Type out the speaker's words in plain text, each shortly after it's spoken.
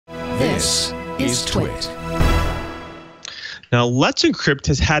This is Twit. Now, Let's Encrypt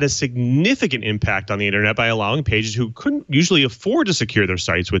has had a significant impact on the internet by allowing pages who couldn't usually afford to secure their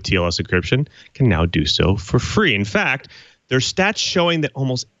sites with TLS encryption can now do so for free. In fact, there are stats showing that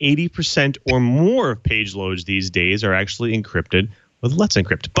almost 80% or more of page loads these days are actually encrypted with Let's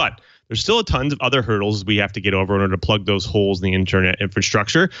Encrypt. But there's still a tons of other hurdles we have to get over in order to plug those holes in the internet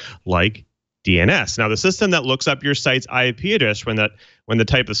infrastructure, like DNS. Now, the system that looks up your site's IP address when the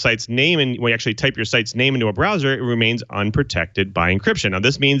type of site's name and when you actually type your site's name into a browser, it remains unprotected by encryption. Now,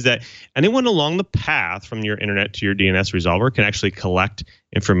 this means that anyone along the path from your internet to your DNS resolver can actually collect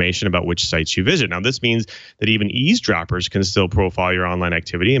information about which sites you visit. Now, this means that even eavesdroppers can still profile your online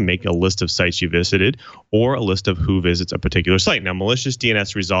activity and make a list of sites you visited or a list of who visits a particular site. Now, malicious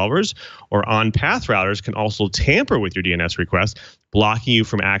DNS resolvers or on-path routers can also tamper with your DNS request, blocking you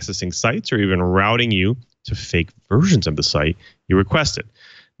from accessing sites or even routing you to fake versions of the site you requested.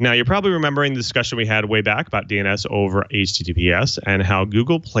 Now, you're probably remembering the discussion we had way back about DNS over HTTPS and how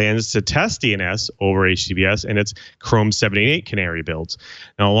Google plans to test DNS over HTTPS in its Chrome 788 Canary builds.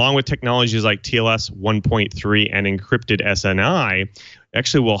 Now, along with technologies like TLS 1.3 and encrypted SNI,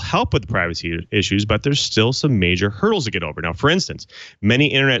 actually will help with privacy issues, but there's still some major hurdles to get over. Now, for instance, many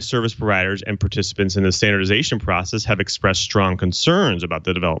internet service providers and participants in the standardization process have expressed strong concerns about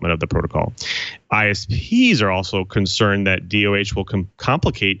the development of the protocol. ISPs are also concerned that DOH will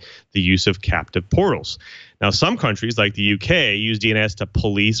complicate the use of captive portals. Now, some countries like the UK use DNS to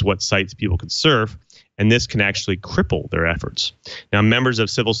police what sites people can surf, and this can actually cripple their efforts. Now, members of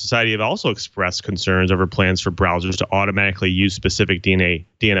civil society have also expressed concerns over plans for browsers to automatically use specific DNS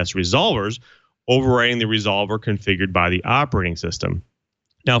resolvers, overriding the resolver configured by the operating system.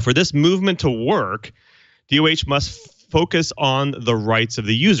 Now, for this movement to work, DOH must focus on the rights of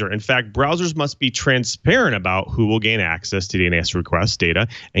the user. In fact, browsers must be transparent about who will gain access to DNS request data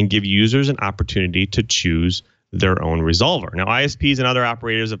and give users an opportunity to choose their own resolver. Now, ISPs and other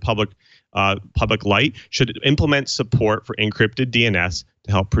operators of public light should implement support for encrypted DNS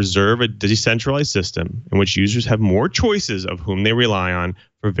to help preserve a decentralized system in which users have more choices of whom they rely on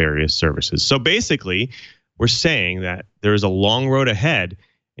for various services. So basically, we're saying that there is a long road ahead,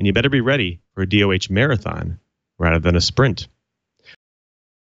 and you better be ready for a DOH marathon rather than a sprint.